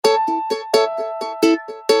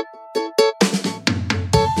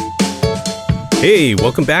Hey,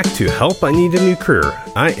 welcome back to Help, I Need a New Career.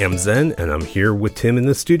 I am Zen, and I'm here with Tim in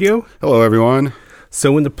the studio. Hello, everyone.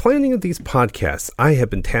 So in the planning of these podcasts, I have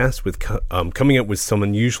been tasked with coming up with some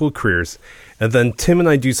unusual careers, and then Tim and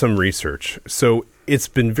I do some research. So it's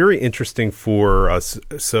been very interesting for us,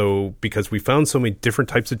 because we found so many different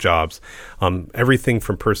types of jobs, everything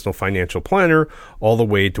from personal financial planner all the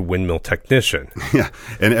way to windmill technician. Yeah,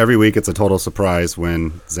 and every week it's a total surprise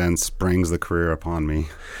when Zen springs the career upon me.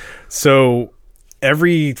 So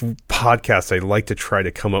every podcast, I like to try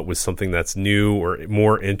to come up with something that's new or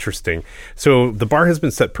more interesting. So the bar has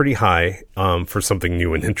been set pretty high for something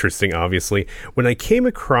new and interesting, obviously. When I came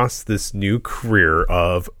across this new career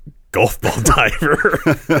of golf ball diver.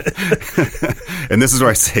 And this is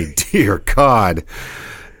where I say, dear God.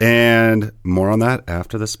 And more on that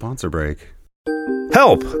after the sponsor break.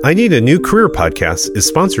 Help, I Need a New Career podcast is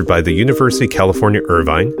sponsored by the University of California,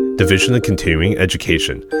 Irvine, Division of Continuing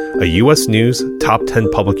Education, a U.S. News Top 10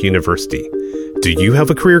 public university. Do you have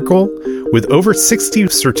a career goal? With over 60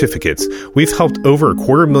 certificates, we've helped over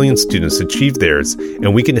 250,000 students achieve theirs,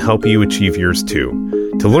 and we can help you achieve yours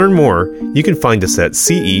too. To learn more, you can find us at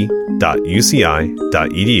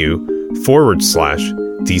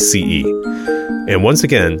ce.uci.edu/DCE. And once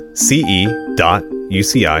again,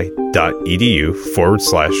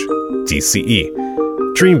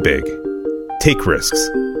 ce.uci.edu/DCE. Dream big. Take risks.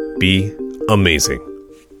 Be amazing.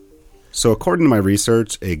 So according to my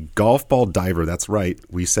research, a golf ball diver, that's right,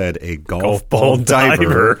 we said a golf ball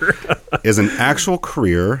diver is an actual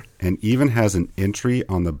career and even has an entry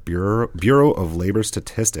on the Bureau of Labor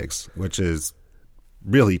Statistics, which is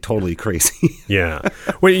really totally crazy. Yeah.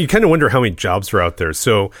 Well, you kind of wonder how many jobs are out there.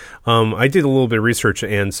 So I did a little bit of research,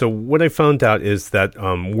 and so what I found out is that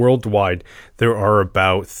worldwide there are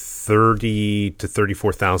about 30 to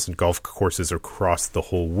 34,000 golf courses across the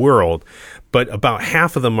whole world, but about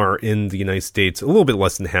half of them are in the United States, a little bit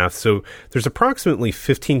less than half. So there's approximately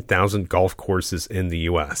 15,000 golf courses in the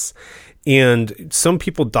U.S. And some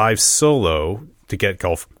people dive solo to get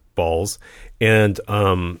golf balls, and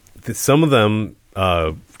some of them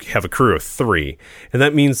have a crew of 3, and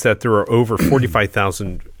that means that there are over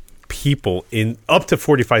 45,000 people up to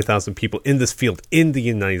 45,000 people in this field in the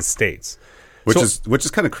United States, which is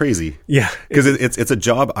kind of crazy. Yeah, because it's a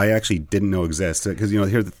job I actually didn't know existed. Because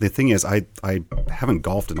here the thing is, I haven't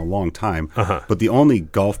golfed in a long time, but the only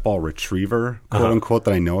golf ball retriever, quote unquote,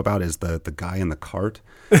 that I know about is the guy in the cart.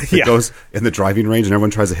 That goes in the driving range and everyone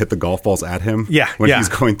tries to hit the golf balls at him when he's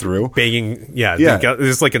going through. Begging,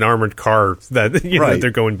 it's like an armored car that that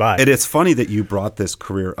they're going by. And it's funny that you brought this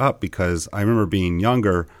career up because I remember being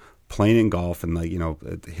younger, playing in golf and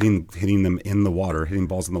hitting them in the water, hitting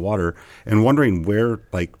balls in the water and wondering where,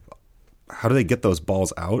 how do they get those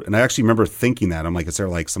balls out? And I actually remember thinking that. I'm like, is there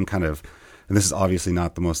some kind of, and this is obviously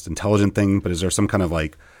not the most intelligent thing, but is there some kind of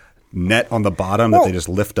net on the bottom that they just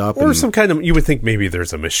lift up, or some kind of, you would think maybe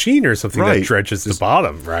there's a machine or something that dredges the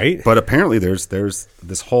bottom, right? But apparently there's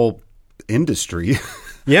this whole industry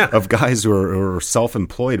of guys who are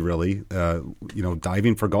self-employed, really,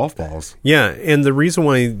 diving for golf balls. Yeah, and the reason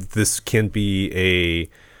why this can be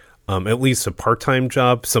at least a part-time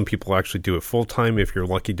job, some people actually do it full-time if you're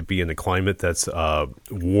lucky to be in a climate that's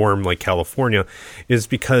warm like California, is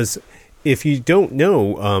because if you don't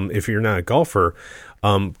know, if you're not a golfer,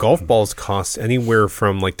 golf balls cost anywhere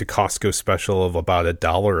from the Costco special of about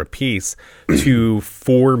 $1 a piece to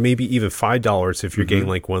 $4, maybe even $5 if you're getting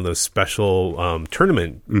one of those special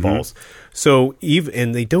tournament balls. So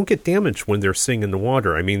and they don't get damaged when they're sitting in the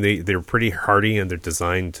water. I mean, they're pretty hardy and they're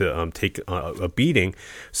designed to take a beating.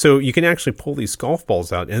 So you can actually pull these golf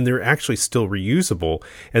balls out and they're actually still reusable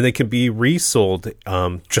and they can be resold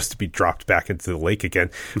just to be dropped back into the lake again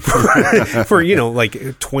for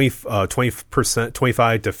 20%, 25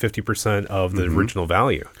 to 50% of the original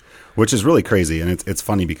value. Which is really crazy. And it's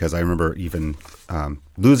funny because I remember even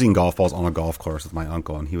losing golf balls on a golf course with my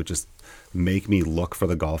uncle, and he would just make me look for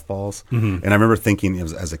the golf balls. And I remember thinking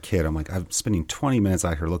as a kid, I'm like, I'm spending 20 minutes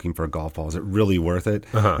out here looking for a golf ball. Is it really worth it?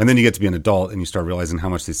 And then you get to be an adult and you start realizing how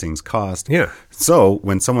much these things cost. Yeah. So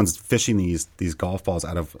when someone's fishing these golf balls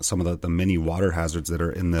out of some of the many water hazards that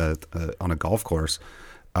are in the on a golf course,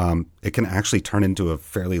 it can actually turn into a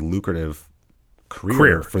fairly lucrative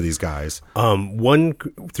career for these guys. One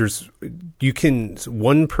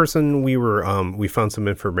person we found some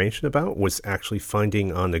information about was actually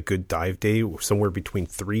finding on a good dive day somewhere between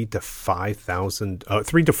 3,000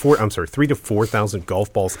 to 4,000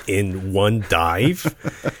 golf balls in one dive,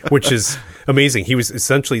 which is amazing.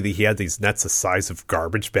 He had these nets the size of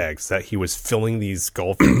garbage bags that he was filling these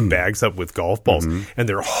golf bags up with golf balls, and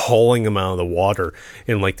they're hauling them out of the water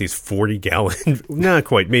in like these 40-gallon, not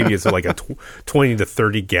quite, maybe it's like a 20 to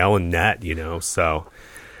 30-gallon net, so.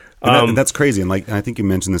 And that's crazy. And I think you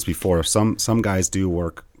mentioned this before. Some guys do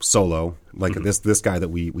work solo, like this guy that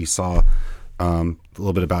we saw a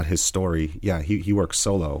little bit about his story. Yeah, he works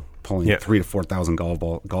solo, pulling 3,000 to 4,000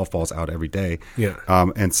 golf balls out every day. Yeah.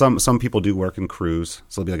 And some people do work in crews,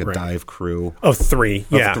 so it'll be like a dive crew of three.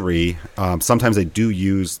 Sometimes they do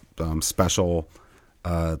use special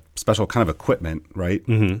kind of equipment, right?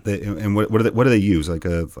 And what do they use?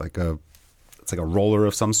 It's like a roller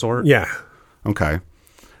of some sort. Yeah. Okay.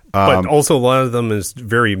 But also a lot of them is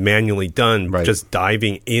very manually done, right. Just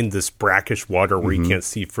diving in this brackish water where you can't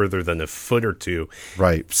see further than a foot or two,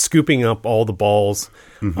 right? Scooping up all the balls.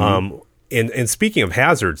 And speaking of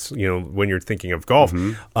hazards, when you're thinking of golf,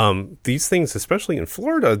 these things, especially in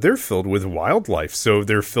Florida, they're filled with wildlife. So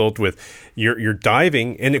they're filled with you're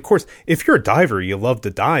diving, and of course, if you're a diver, you love to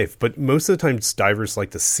dive. But most of the time, divers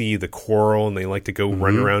like to see the coral, and they like to go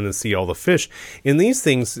run around and see all the fish. In these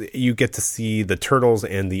things, you get to see the turtles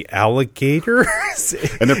and the alligators,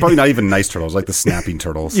 and they're probably not even nice turtles, like the snapping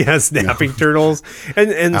turtles. Yeah, snapping turtles,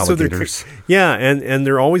 and alligators. So and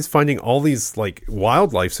they're always finding all these like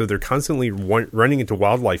wildlife. So they're constantly running into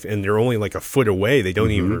wildlife, and they're only like a foot away. They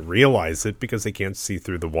don't even realize it because they can't see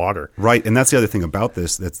through the water. Right, and that's the other thing about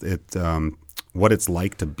this. That's what it's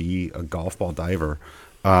like to be a golf ball diver.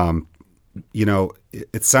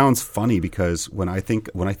 It sounds funny because when I think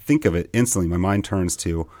of it, instantly my mind turns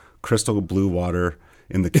to crystal blue water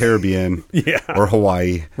in the Caribbean or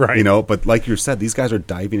Hawaii, right? But like you said, these guys are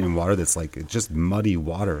diving in water that's like just muddy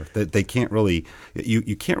water that they can't really,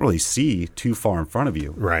 you can't really see too far in front of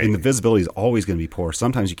you, right? And the visibility is always going to be poor.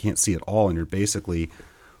 Sometimes you can't see at all, and you're basically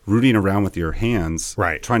rooting around with your hands,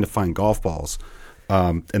 right, trying to find golf balls,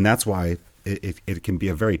 and that's why it can be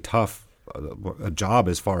a very tough a job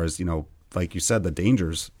as far as like you said, the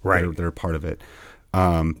dangers that are part of it.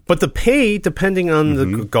 But the pay, depending on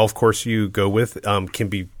the golf course you go with, can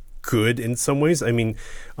be good in some ways. I mean,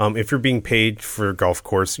 if you're being paid for a golf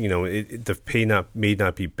course, the pay may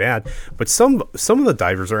not be bad. But some of the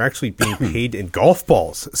divers are actually being paid in golf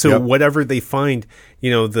balls. So whatever they find,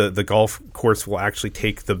 the golf course will actually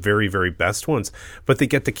take the very, very best ones, but they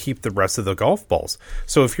get to keep the rest of the golf balls.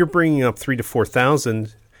 So if you're bringing up 3,000 to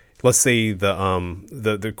 4,000. Let's say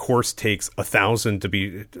the course takes 1,000 to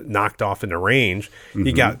be knocked off in a range.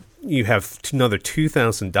 You have another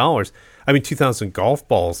 $2,000. 2,000 golf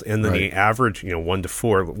balls, and then the average, 1 to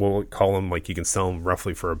 4. We'll call them like you can sell them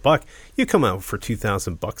roughly for $1. You come out for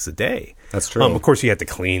 $2,000 a day. That's true. Of course, you had to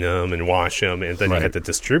clean them and wash them, and then you had to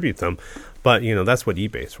distribute them. But that's what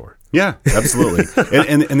eBay's for. Yeah, absolutely.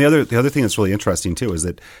 and the other thing that's really interesting too is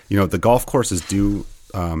that the golf courses do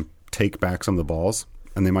take back some of the balls.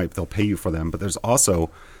 And they'll pay you for them, but there's also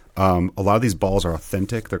a lot of these balls are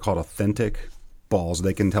authentic. They're called authentic balls.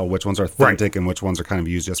 They can tell which ones are authentic and which ones are kind of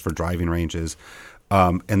used just for driving ranges.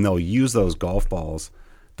 And they'll use those golf balls.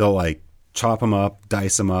 They'll like chop them up,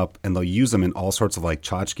 dice them up, and they'll use them in all sorts of like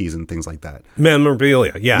tchotchkes and things like that.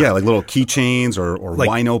 Memorabilia, yeah, like little keychains or like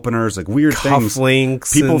wine openers, like weird things.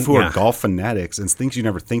 Cufflinks. People who are golf fanatics and things you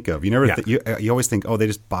never think of. You never you always think, they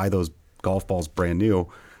just buy those golf balls brand new,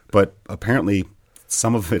 but apparently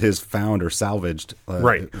some of it is found or salvaged.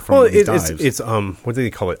 Right. From these dives. It's what do they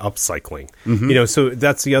call it? Upcycling. So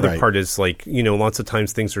that's the other part is like, lots of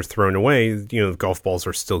times things are thrown away. Golf balls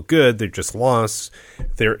are still good. They're just lost.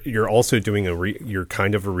 You're also doing you're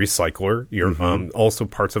kind of a recycler. You're also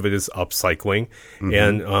parts of it is upcycling.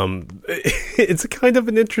 And it's kind of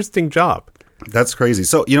an interesting job. That's crazy.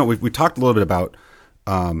 So, we talked a little bit about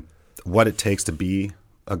what it takes to be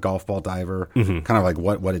a golf ball diver, kind of like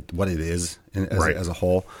what it is as a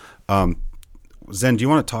whole. Zen, do you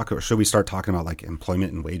want to talk, or should we start talking about like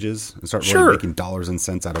employment and wages and start really making dollars and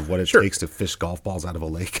cents out of what it takes to fish golf balls out of a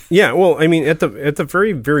lake? Yeah, well, at the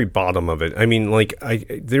very, very bottom of it,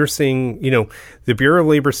 they're saying, the Bureau of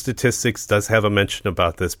Labor Statistics does have a mention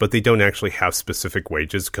about this, but they don't actually have specific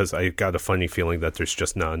wages because I got a funny feeling that there's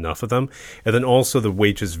just not enough of them. And then also the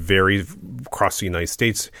wages vary across the United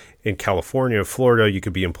States. in California, Florida, you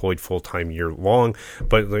could be employed full-time year long.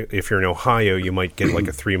 But if you're in Ohio, you might get like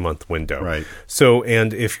a 3-month window. Right. So,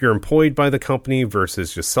 and if you're employed by the company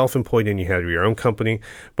versus just self-employed and you have your own company,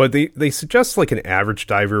 but they suggest like an average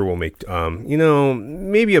diver will make,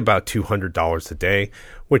 maybe about $200 a day,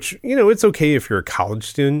 which, it's okay if you're a college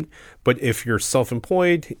student, but if you're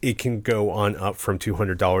self-employed, it can go on up from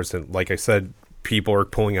 $200. And like I said, people are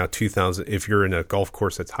pulling out 2,000. If you're in a golf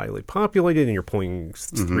course that's highly populated and you're pulling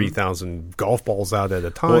 3,000 golf balls out at a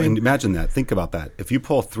time. Well, and imagine that. Think about that. If you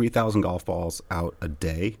pull 3,000 golf balls out a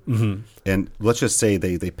day, and let's just say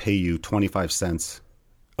they pay you 25 cents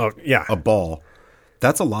a ball,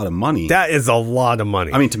 that's a lot of money. That is a lot of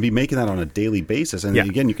money. I mean, to be making that on a daily basis. And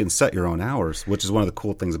again, you can set your own hours, which is one of the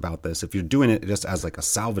cool things about this. If you're doing it just as like a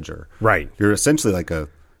salvager, right, you're essentially like a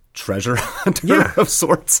treasure hunter of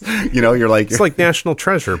sorts. You're like, it's like National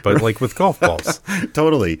Treasure, but like with golf balls.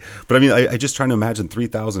 Totally. But I mean, I just trying to imagine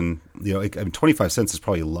 3,000. 25 cents is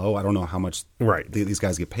probably low. I don't know how much these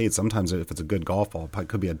guys get paid. Sometimes if it's a good golf ball, it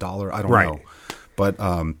could be $1. I don't know. But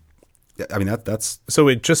I mean that's so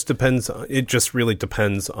it just depends. It just really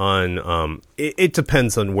depends on. It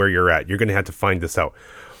depends on where you're at. You're going to have to find this out.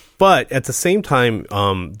 But at the same time,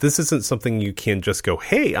 this isn't something you can just go,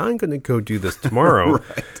 hey, I'm going to go do this tomorrow.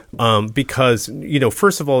 Because,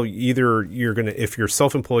 first of all, either you're going to, if you're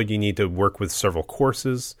self-employed, you need to work with several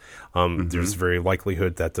courses. There's very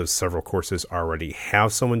likelihood that those several courses already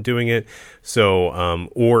have someone doing it. So,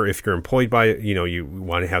 or if you're employed by it, you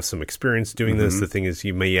want to have some experience doing this. The thing is,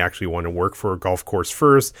 you may actually want to work for a golf course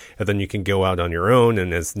first, and then you can go out on your own.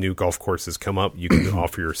 And as new golf courses come up, you can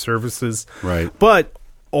offer your services. Right. But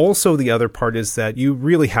also, the other part is that you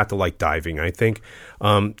really have to like diving. I think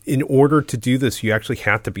in order to do this, you actually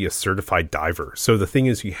have to be a certified diver. So the thing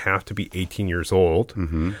is, you have to be 18 years old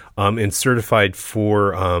and certified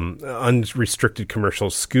for unrestricted commercial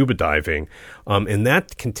scuba diving. And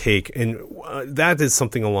that can take, and that is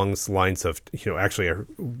something along the lines of, actually,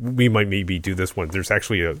 we might maybe do this one. There's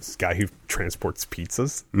actually a guy who transports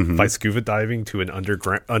pizzas by scuba diving to an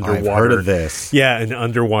underwater. I've heard of this. Yeah, an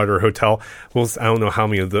underwater hotel. Well, I don't know how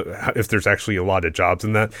many if there's actually a lot of jobs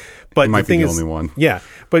in that. But it might the thing be the is, only one. Yeah,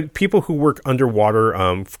 but people who work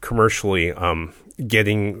underwater commercially,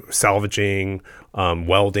 getting salvaging,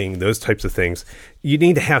 welding, those types of things, you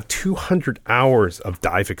need to have 200 hours of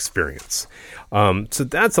dive experience. So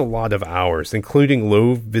that's a lot of hours, including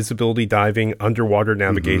low visibility diving, underwater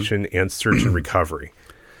navigation, and search and recovery.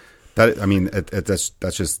 That's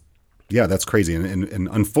just. Yeah, that's crazy. And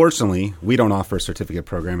unfortunately, we don't offer a certificate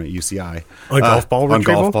program at UCI. On golf ball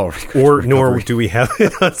retrieval? On golf ball recovery. Nor do we have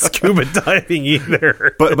it on scuba diving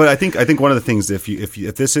either. But I think one of the things, if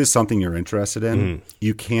this is something you're interested in,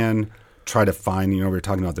 you can try to find, we were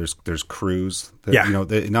talking about there's crews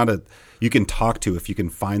that, you can talk to, if you can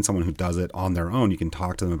find someone who does it on their own, you can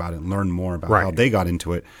talk to them about it and learn more about how they got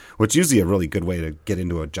into it, which is usually a really good way to get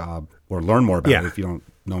into a job or learn more about it if you don't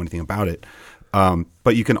know anything about it.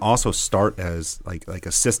 But you can also start as like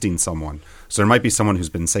assisting someone. So there might be someone who's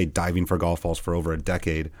been, say, diving for golf balls for over a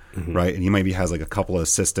decade, right? And he maybe has like a couple of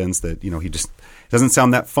assistants that, he just doesn't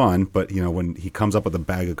sound that fun, but when he comes up with a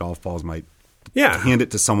bag of golf balls, might hand it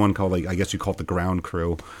to someone called, I guess you call it the ground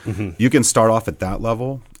crew. You can start off at that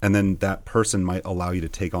level, and then that person might allow you to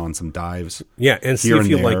take on some dives. Yeah, and see if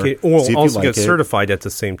you like it. Or also get certified at the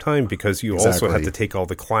same time, because you also have to take all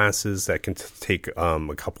the classes that can take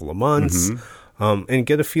a couple of months. And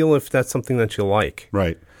get a feel if that's something that you like.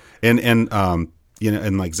 Right. And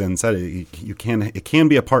like Zen said, it can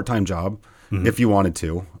be a part-time job if you wanted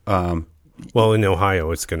to. Well, in Ohio,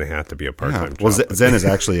 it's going to have to be a part-time job. Well, Zen is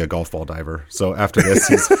actually a golf ball diver. So after this,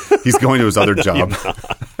 he's going to his other job.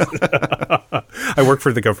 I work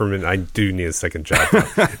for the government. I do need a second job.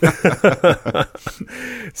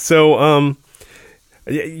 So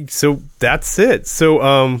that's it.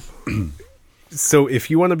 So if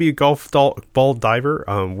you want to be a golf ball diver,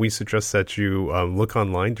 we suggest that you look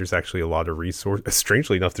online. There's actually a lot of resources.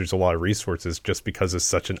 Strangely enough, there's a lot of resources just because it's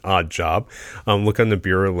such an odd job. Look on the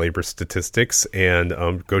Bureau of Labor Statistics and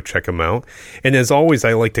go check them out. And as always,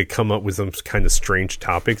 I like to come up with some kind of strange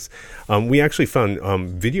topics. We actually found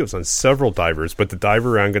videos on several divers, but the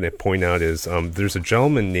diver I'm going to point out is there's a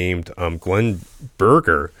gentleman named Glenn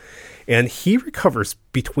Berger. And he recovers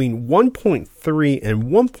between 1.3 and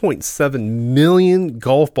 1.7 million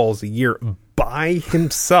golf balls a year by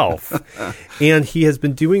himself. And he has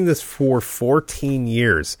been doing this for 14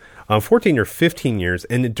 years, 14 or 15 years.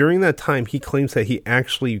 And during that time, he claims that he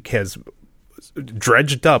actually has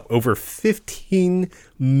dredged up over 15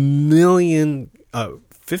 million,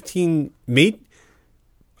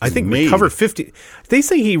 I think Made. recovered 50. They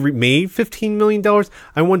say he made $15 million.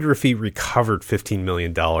 I wonder if he recovered $15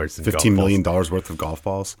 million in $15 million worth of golf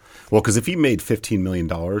balls. Well, because if he made $15 million,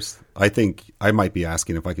 I think I might be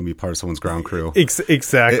asking if I can be part of someone's ground crew.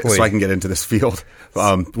 Exactly. So I can get into this field.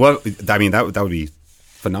 Well, I mean, that would be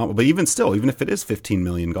phenomenal. But even still, even if it is 15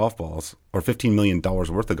 million golf balls or $15 million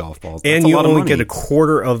worth of golf balls, that's and a you lot of only money. get a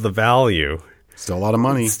quarter of the value. Still a lot of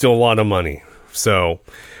money. Still a lot of money. So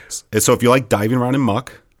if you like diving around in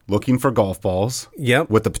muck, looking for golf balls, Yep.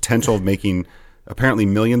 with the potential of making apparently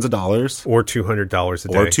millions of dollars or $200 a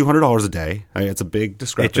day. or $200 a day. I mean, it's a big It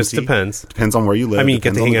discrepancy. just depends. Depends on where you live. I mean, you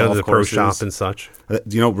get depends to on hang out at golf the pro courses. shop and such.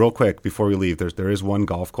 Real quick before we leave, there is one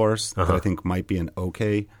golf course Uh-huh. that I think might be an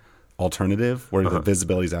okay alternative where the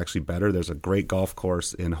visibility is actually better. There's a great golf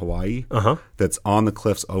course in Hawaii that's on the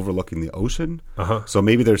cliffs overlooking the ocean. So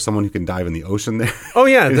maybe there's someone who can dive in the ocean there. Oh,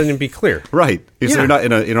 yeah. Then it'd be clear. Right. So Yeah. you're not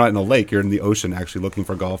in a lake. You're in the ocean actually looking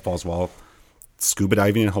for golf balls while scuba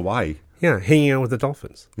diving in Hawaii. Yeah. Hanging out with the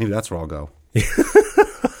dolphins. Maybe that's where I'll go.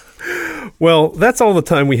 Well, that's all the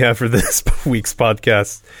time we have for this week's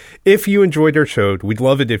podcast. If you enjoyed our show, we'd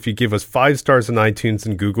love it if you give us 5 stars on iTunes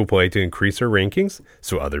and Google Play to increase our rankings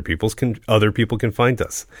so other people can find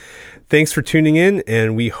us. Thanks for tuning in,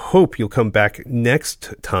 and we hope you'll come back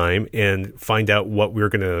next time and find out what we're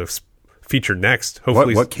going to feature next.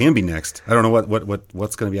 Hopefully, What can be next? I don't know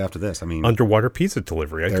what's going to be after this. I mean, underwater pizza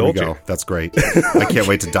delivery. I there told we go. you. That's great. I can't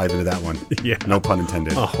wait to dive into that one. Yeah. No pun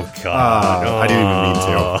intended. Oh God! I didn't even mean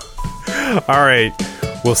to. All right,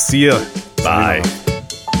 we'll see you. Bye.